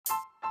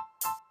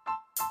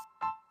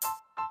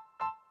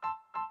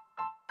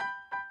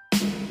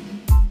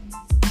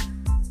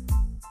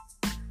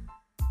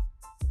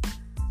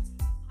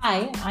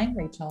Hi, I'm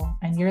Rachel,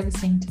 and you're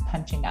listening to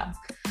Punching Up,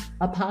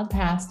 a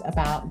podcast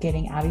about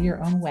getting out of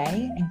your own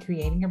way and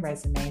creating a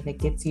resume that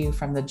gets you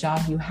from the job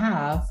you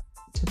have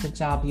to the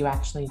job you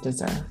actually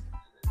deserve.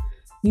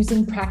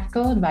 Using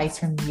practical advice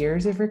from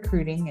years of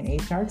recruiting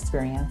and HR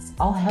experience,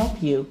 I'll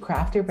help you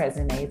craft a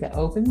resume that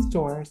opens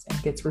doors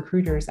and gets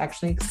recruiters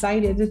actually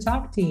excited to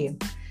talk to you,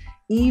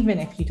 even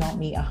if you don't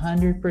meet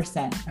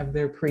 100% of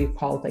their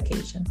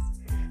pre-qualifications.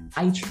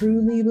 I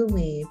truly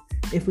believe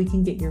if we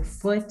can get your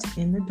foot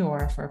in the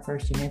door for a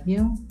first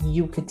interview,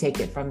 you could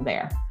take it from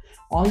there.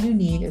 All you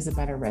need is a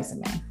better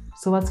resume.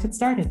 So let's get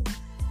started.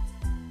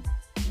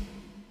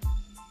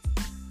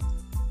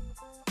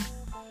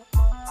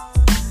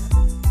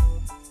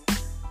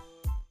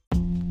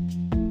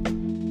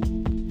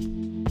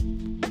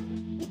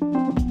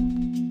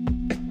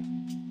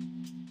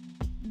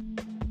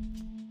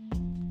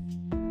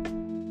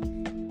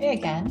 Hey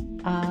again,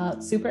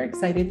 super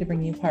excited to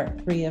bring you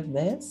part 3 of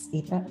this,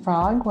 Eat That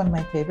Frog, one of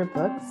my favorite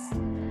books.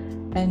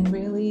 And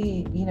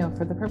really,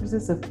 for the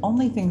purposes of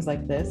only things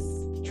like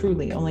this,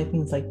 truly only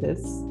things like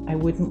this, I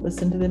wouldn't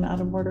listen to them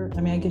out of order.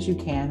 I mean, I guess you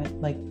can.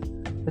 Like,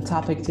 the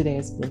topic today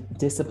is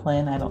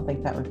discipline. I don't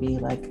think that would be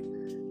like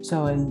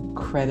so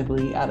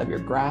incredibly out of your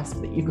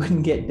grasp that you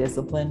couldn't get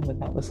discipline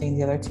without listening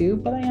to the other two.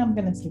 But I am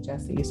going to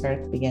suggest that you start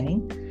at the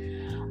beginning.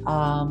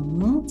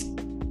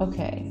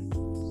 Okay.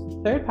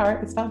 Third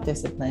part is about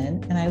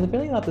discipline. And I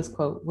really love this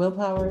quote: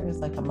 willpower is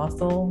like a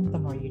muscle. The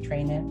more you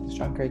train it, the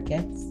stronger it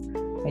gets.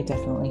 I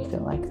definitely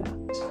feel like that.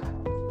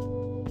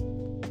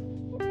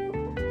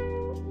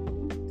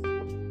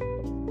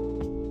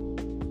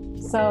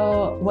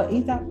 So what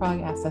Eat That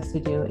Frog asks us to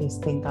do is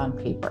think on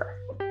paper.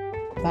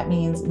 That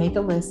means make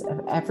a list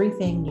of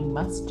everything you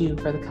must do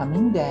for the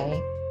coming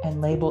day and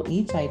label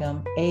each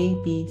item A,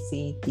 B,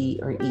 C, D,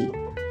 or E.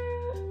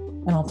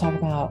 And I'll talk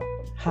about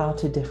how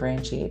to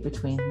differentiate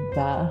between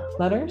the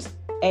letters.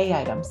 A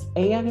items.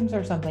 A items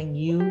are something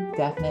you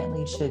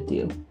definitely should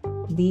do.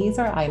 These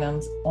are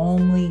items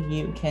only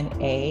you can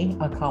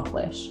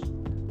accomplish.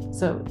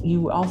 So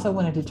you also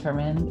want to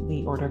determine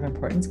the order of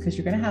importance because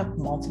you're going to have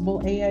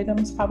multiple A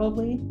items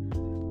probably.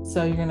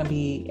 So you're going to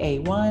be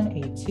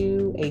A1,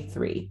 A2,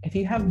 A3. If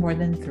you have more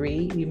than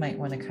 3, you might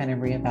want to kind of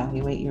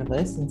reevaluate your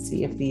list and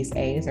see if these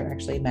A's are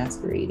actually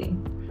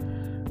masquerading.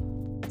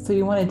 So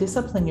you want to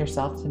discipline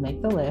yourself to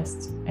make the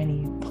list,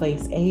 and you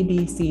place A,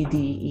 B, C, D,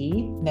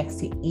 E next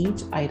to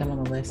each item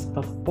on the list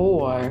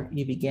before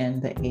you begin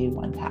the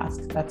A1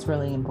 task. That's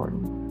really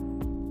important.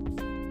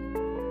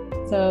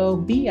 So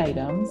B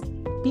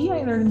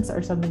items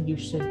are something you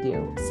should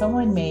do.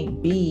 Someone may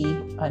be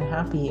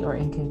unhappy or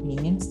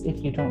inconvenienced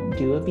if you don't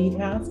do a B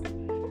task,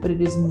 but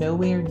it is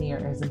nowhere near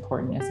as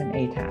important as an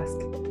A task.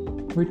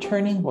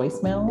 Returning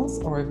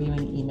voicemails or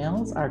reviewing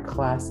emails are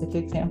classic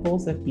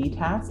examples of B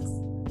tasks.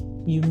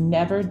 You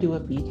never do a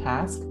B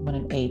task when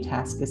an A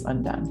task is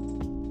undone.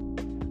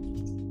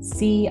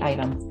 C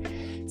items.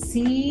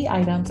 C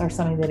items are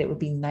something that it would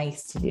be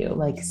nice to do,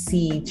 like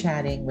C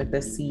chatting with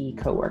a C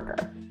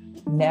coworker.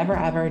 Never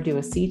ever do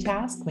a C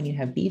task when you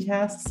have B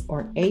tasks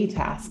or A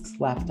tasks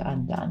left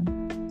undone.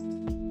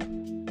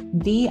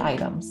 D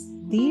items.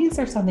 These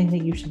are something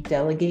that you should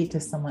delegate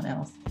to someone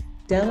else.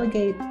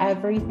 Delegate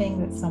everything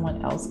that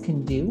someone else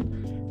can do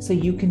so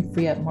you can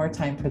free up more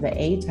time for the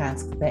A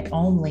task that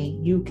only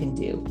you can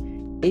do.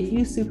 If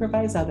you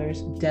supervise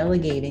others,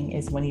 delegating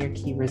is one of your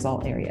key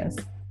result areas.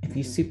 If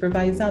you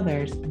supervise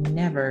others,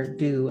 never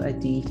do a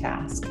D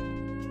task.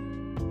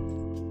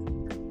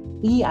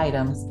 E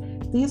items.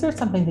 These are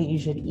something that you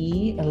should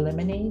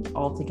eliminate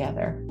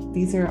altogether.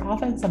 These are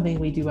often something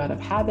we do out of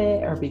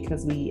habit or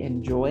because we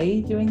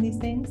enjoy doing these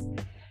things.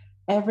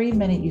 Every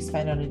minute you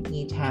spend on an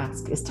E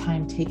task is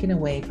time taken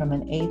away from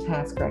an A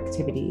task or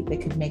activity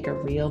that could make a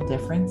real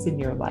difference in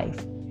your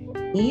life.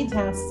 E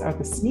tasks are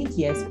the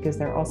sneakiest because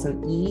they're also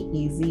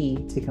easy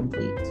to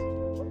complete.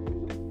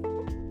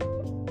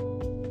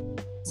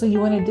 So you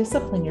want to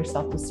discipline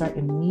yourself to start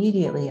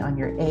immediately on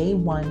your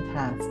A1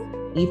 task.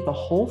 Eat the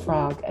whole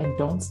frog and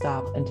don't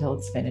stop until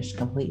it's finished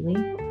completely.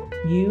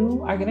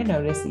 You are going to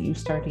notice that you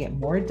start to get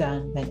more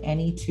done than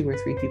any 2 or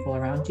 3 people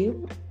around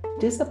you.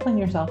 Discipline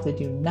yourself to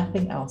do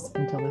nothing else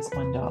until this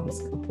one job is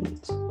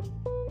complete.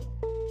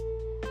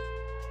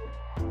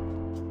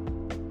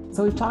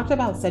 So we've talked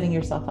about setting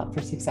yourself up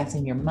for success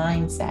in your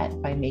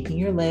mindset by making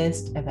your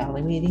list,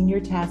 evaluating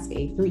your task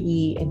A through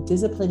E, and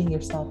disciplining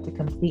yourself to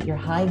complete your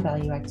high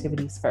value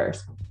activities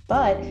first.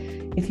 But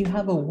if you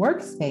have a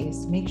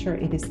workspace, make sure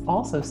it is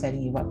also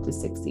setting you up to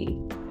succeed.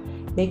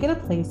 Make it a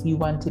place you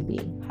want to be.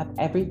 Have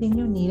everything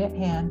you need at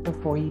hand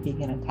before you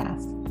begin a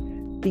task.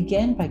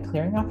 Begin by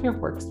clearing off your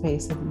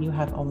workspace so that you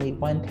have only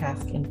one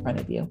task in front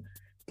of you.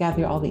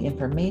 Gather all the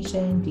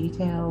information,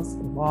 details,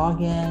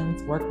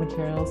 logins, work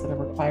materials that are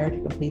required to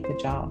complete the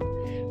job.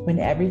 When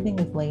everything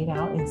is laid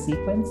out in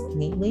sequence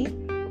neatly,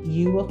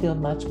 you will feel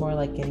much more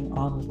like getting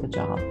on with the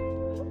job.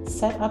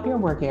 Set up your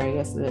work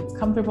area so that it's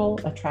comfortable,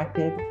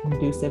 attractive,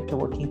 conducive to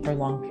working for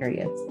long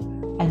periods.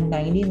 A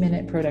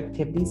 90-minute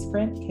productivity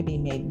sprint can be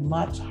made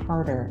much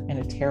harder in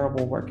a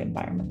terrible work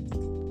environment.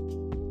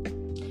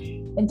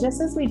 And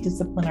just as we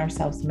discipline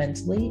ourselves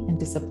mentally and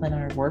discipline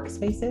our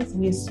workspaces,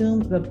 we assume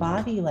the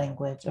body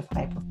language of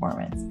high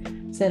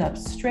performance. Sit up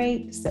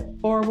straight, sit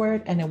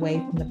forward, and away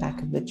from the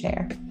back of the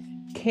chair.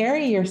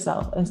 Carry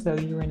yourself as though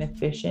you're an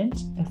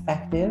efficient,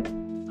 effective,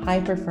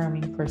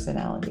 high-performing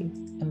personality,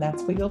 and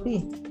that's what you'll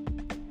be.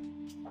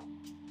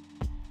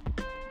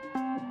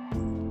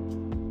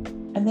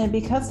 And then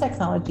because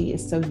technology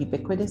is so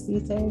ubiquitous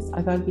these days,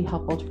 I thought it'd be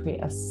helpful to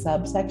create a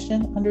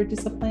subsection under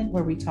discipline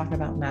where we talk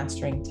about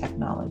mastering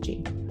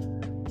technology.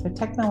 So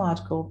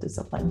technological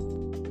discipline.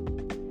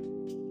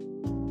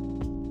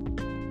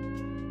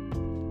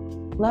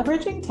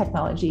 Leveraging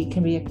technology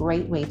can be a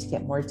great way to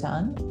get more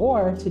done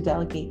or to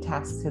delegate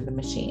tasks to the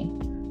machine.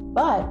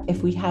 But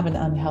if we have an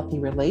unhealthy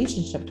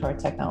relationship to our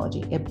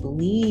technology, it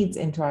bleeds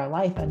into our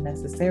life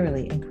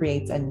unnecessarily and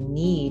creates a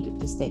need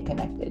to stay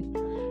connected,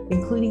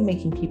 including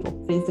making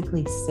people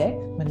physically sick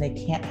when they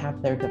can't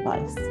have their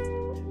device.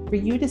 For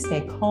you to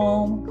stay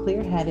calm,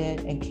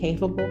 clear-headed, and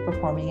capable of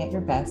performing at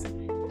your best,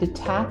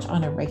 detach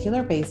on a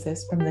regular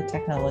basis from the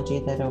technology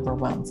that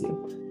overwhelms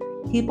you.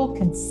 People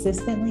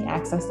consistently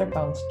access their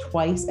phones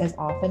twice as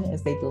often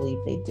as they believe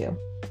they do.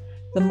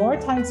 The more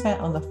time spent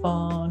on the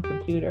phone,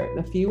 computer,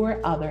 the fewer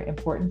other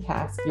important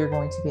tasks you're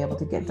going to be able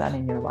to get done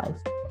in your life.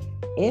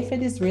 If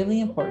it is really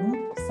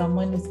important,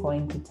 someone is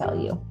going to tell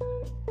you.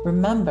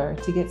 Remember,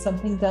 to get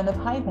something done of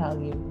high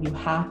value, you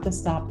have to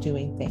stop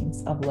doing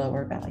things of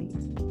lower value.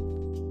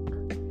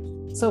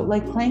 So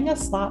like playing a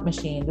slot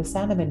machine, the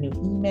sound of a new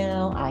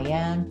email,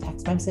 IM,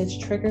 text message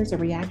triggers a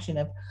reaction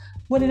of,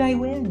 what did I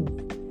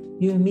win?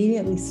 You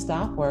immediately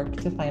stop work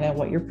to find out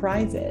what your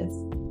prize is.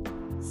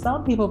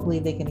 Some people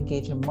believe they can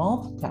engage in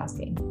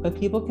multitasking, but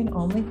people can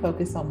only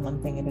focus on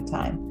one thing at a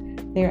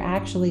time. They're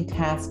actually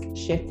task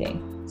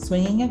shifting,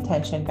 swinging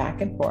attention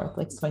back and forth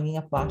like swinging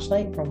a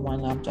flashlight from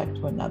one object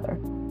to another.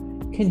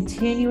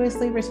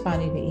 Continuously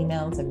responding to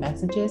emails and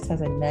messages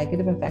has a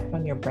negative effect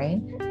on your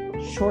brain,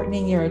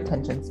 shortening your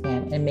attention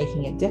span and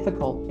making it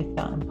difficult, if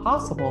not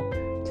impossible,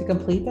 to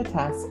complete the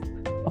task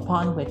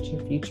upon which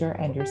your future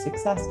and your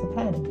success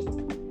depend.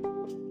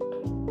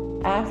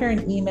 After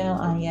an email,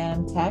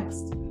 IM,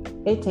 text,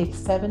 it takes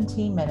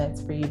 17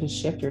 minutes for you to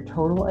shift your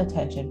total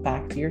attention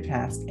back to your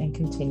task and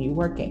continue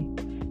working.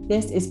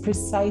 This is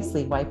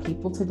precisely why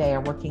people today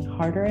are working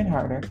harder and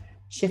harder,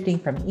 shifting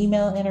from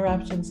email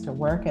interruptions to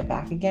work and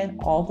back again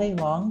all day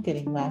long,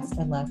 getting less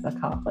and less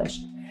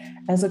accomplished.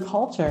 As a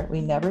culture, we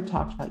never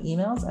talked about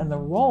emails and the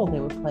role they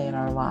would play in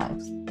our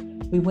lives.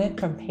 We went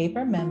from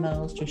paper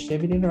memos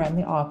distributed around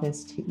the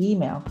office to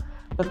email,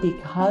 but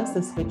because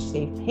the switch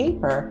saved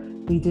paper,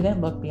 we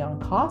didn't look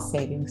beyond cost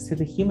savings to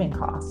the human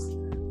costs.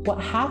 What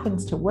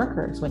happens to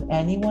workers when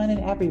anyone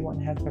and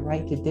everyone has the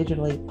right to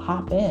digitally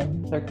pop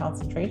in their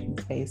concentration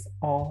space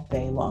all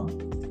day long?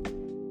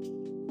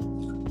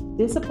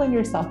 Discipline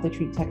yourself to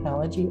treat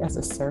technology as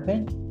a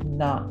servant,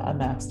 not a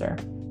master.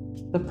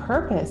 The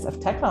purpose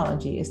of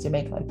technology is to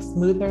make life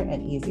smoother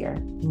and easier,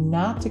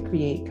 not to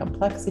create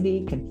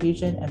complexity,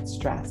 confusion, and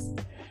stress.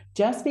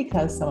 Just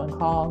because someone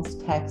calls,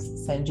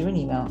 texts, sends you an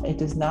email, it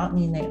does not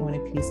mean they own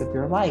a piece of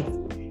your life.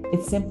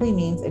 It simply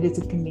means it is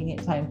a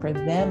convenient time for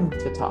them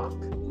to talk.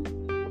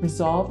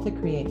 Resolve to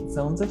create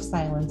zones of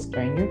silence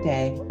during your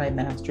day by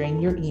mastering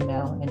your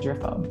email and your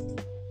phone.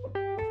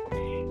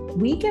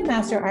 We can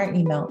master our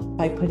email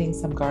by putting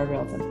some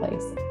guardrails in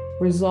place.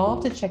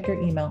 Resolve to check your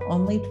email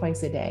only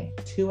twice a day,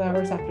 2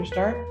 hours after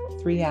start,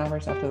 3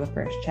 hours after the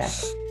first check.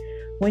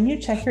 When you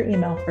check your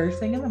email first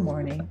thing in the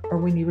morning, or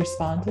when you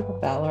respond to the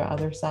bell or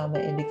other sound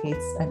that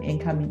indicates an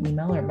incoming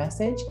email or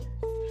message,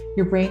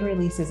 your brain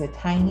releases a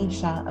tiny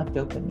shot of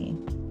dopamine.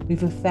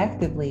 We've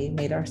effectively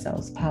made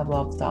ourselves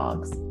Pavlov's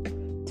dogs.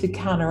 To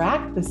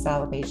counteract this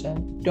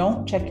salivation,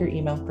 don't check your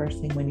email first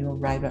thing when you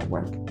arrive at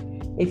work.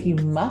 If you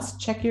must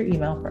check your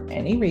email for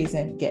any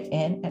reason, get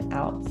in and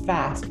out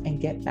fast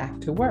and get back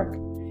to work.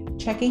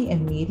 Checking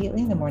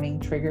immediately in the morning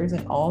triggers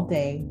an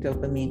all-day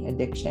dopamine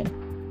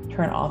addiction.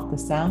 Turn off the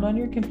sound on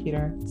your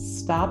computer,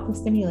 stop the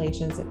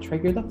stimulations that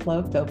trigger the flow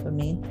of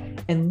dopamine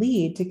and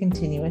lead to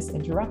continuous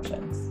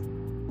interruptions.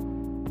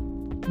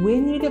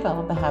 When you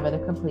develop the habit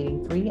of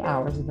completing 3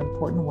 hours of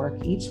important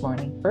work each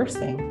morning, first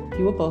thing,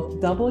 you will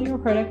both double your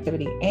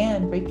productivity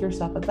and break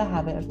yourself of the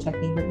habit of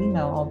checking your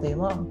email all day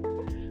long.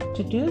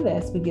 To do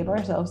this, we give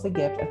ourselves the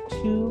gift of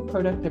 2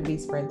 productivity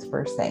sprints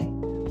first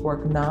thing.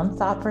 Work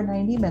nonstop for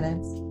 90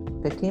 minutes,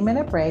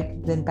 15-minute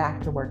break, then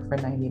back to work for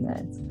 90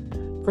 minutes.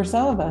 For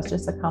some of us,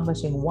 just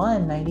accomplishing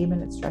one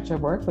 90-minute stretch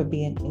of work would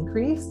be an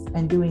increase,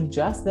 and doing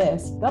just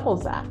this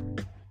doubles that.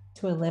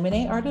 To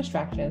eliminate our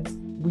distractions,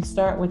 we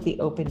start with the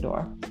open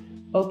door.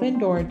 Open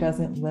door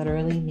doesn't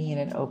literally mean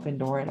an open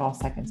door at all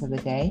seconds of the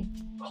day.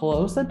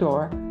 Close the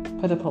door,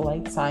 put a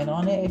polite sign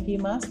on it if you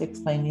must,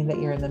 explaining that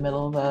you're in the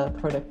middle of a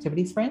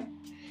productivity sprint.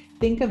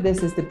 Think of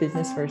this as the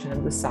business version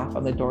of the sock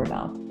on the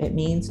doorknob. It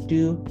means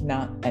do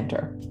not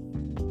enter.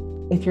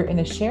 If you're in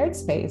a shared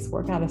space,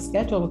 work out a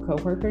schedule with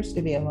coworkers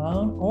to be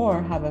alone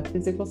or have a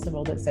physical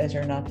symbol that says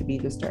you're not to be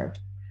disturbed.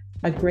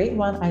 A great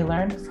one I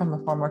learned from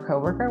a former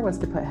coworker was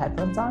to put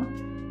headphones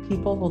on.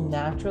 People will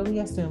naturally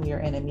assume you're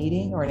in a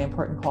meeting or an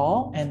important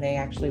call, and they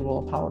actually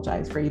will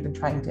apologize for even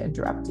trying to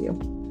interrupt you.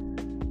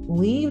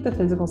 Leave the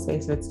physical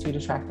space if it's too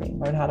distracting.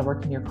 Learn how to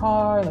work in your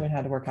car, learn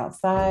how to work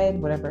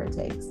outside, whatever it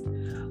takes.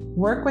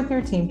 Work with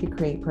your team to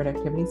create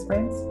productivity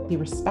sprints. Be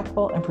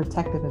respectful and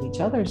protective of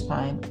each other's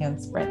time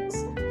and sprints.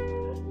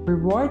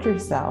 Reward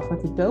yourself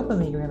with a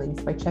dopamine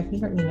release by checking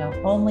your email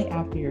only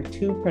after your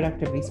 2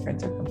 productivity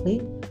sprints are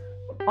complete.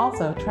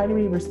 Also, try to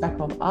be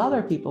respectful of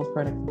other people's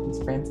productivity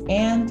sprints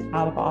and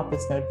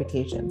out-of-office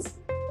notifications.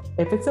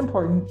 If it's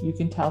important, you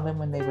can tell them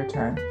when they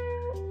return.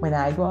 When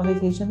I go on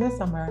vacation this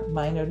summer,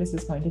 my notice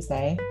is going to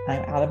say,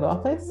 I'm out of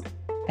office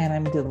and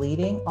I'm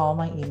deleting all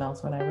my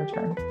emails when I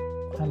return.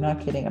 I'm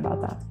not kidding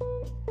about that.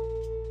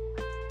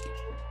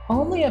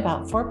 Only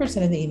about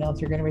 4% of the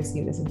emails you're going to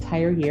receive this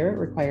entire year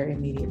require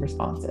immediate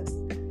responses.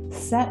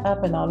 Set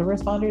up an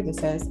autoresponder that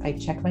says, I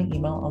check my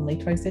email only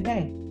twice a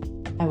day.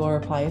 I will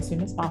reply as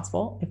soon as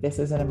possible. If this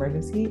is an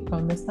emergency,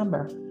 phone this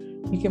number.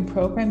 You can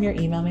program your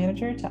email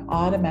manager to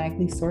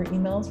automatically sort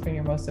emails from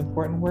your most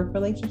important work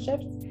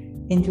relationships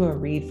into a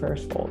read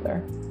first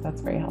folder. That's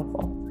very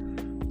helpful.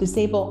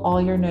 Disable all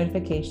your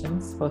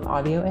notifications, both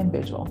audio and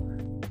visual.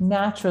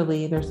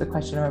 Naturally, there's the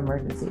question of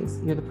emergencies.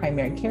 You're the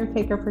primary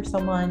caretaker for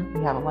someone.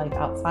 You have a life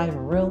outside of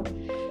a room.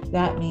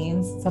 That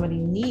means somebody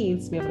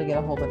needs to be able to get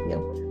a hold of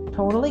you.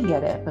 Totally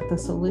get it, but the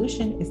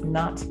solution is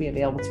not to be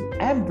available to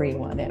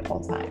everyone at all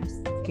times.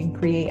 You can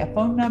create a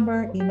phone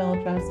number, email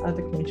address,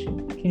 other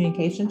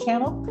communication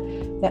channel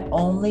that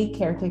only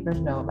caretakers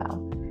know about.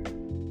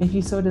 If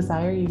you so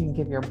desire, you can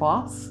give your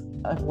boss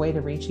a way to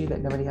reach you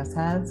that nobody else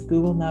has.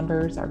 Google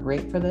numbers are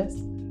great for this.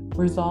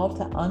 Resolve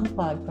to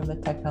unplug from the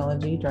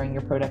technology during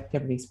your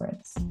productivity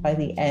sprints. By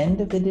the end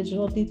of the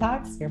digital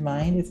detox, your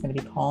mind is going to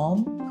be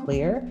calm,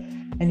 clear,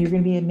 and you're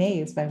going to be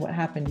amazed by what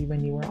happened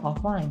when you were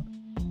offline.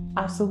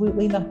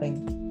 Absolutely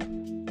nothing.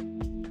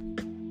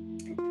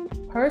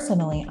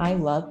 Personally, I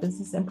love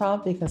business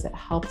improv because it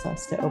helps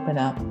us to open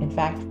up. In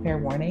fact, fair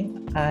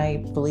warning,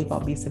 I believe I'll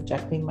be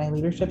subjecting my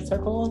leadership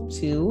circle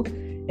to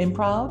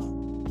improv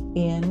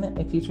in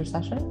a future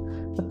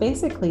session. But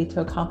basically, to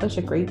accomplish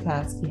a great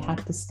task, you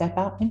have to step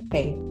out in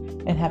faith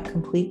and have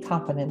complete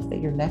confidence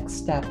that your next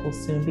step will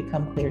soon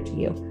become clear to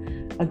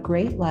you. A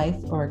great life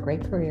or a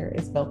great career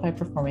is built by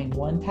performing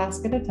one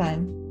task at a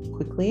time,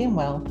 quickly and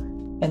well,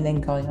 and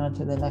then going on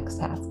to the next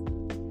task.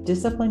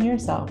 Discipline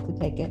yourself to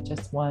take it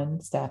just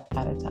one step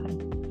at a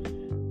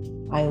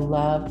time. I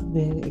love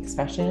the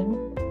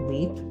expression,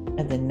 leap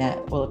and the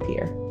net will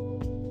appear.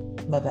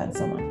 Love that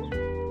so much.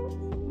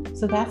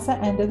 So that's the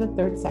end of the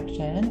 3rd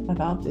section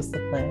about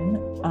discipline.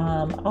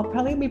 I'll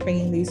probably be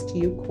bringing these to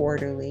you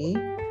quarterly,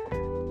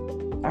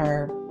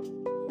 or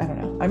I don't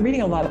know. I'm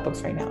reading a lot of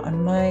books right now. I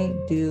might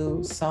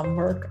do some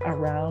work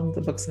around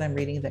the books that I'm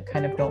reading that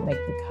kind of don't make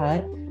the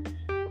cut.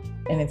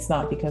 And it's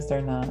not because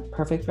they're not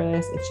perfect for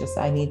this. It's just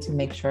I need to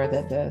make sure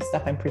that the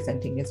stuff I'm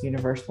presenting is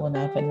universal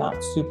enough and not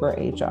super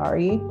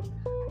HR-y.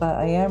 But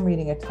I am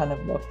reading a ton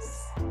of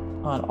books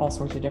on all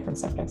sorts of different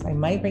subjects. I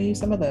might bring you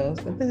some of those,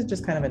 but this is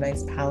just kind of a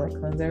nice palate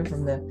cleanser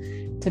from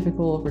the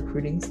typical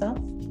recruiting stuff.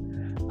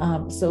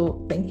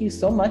 So thank you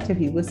so much if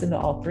you listened to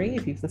all 3.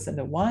 If you've listened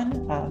to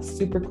 1,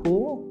 super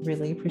cool.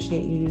 Really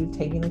appreciate you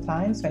taking the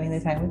time, spending the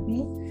time with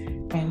me.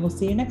 And we'll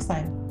see you next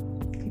time.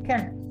 Take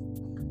care.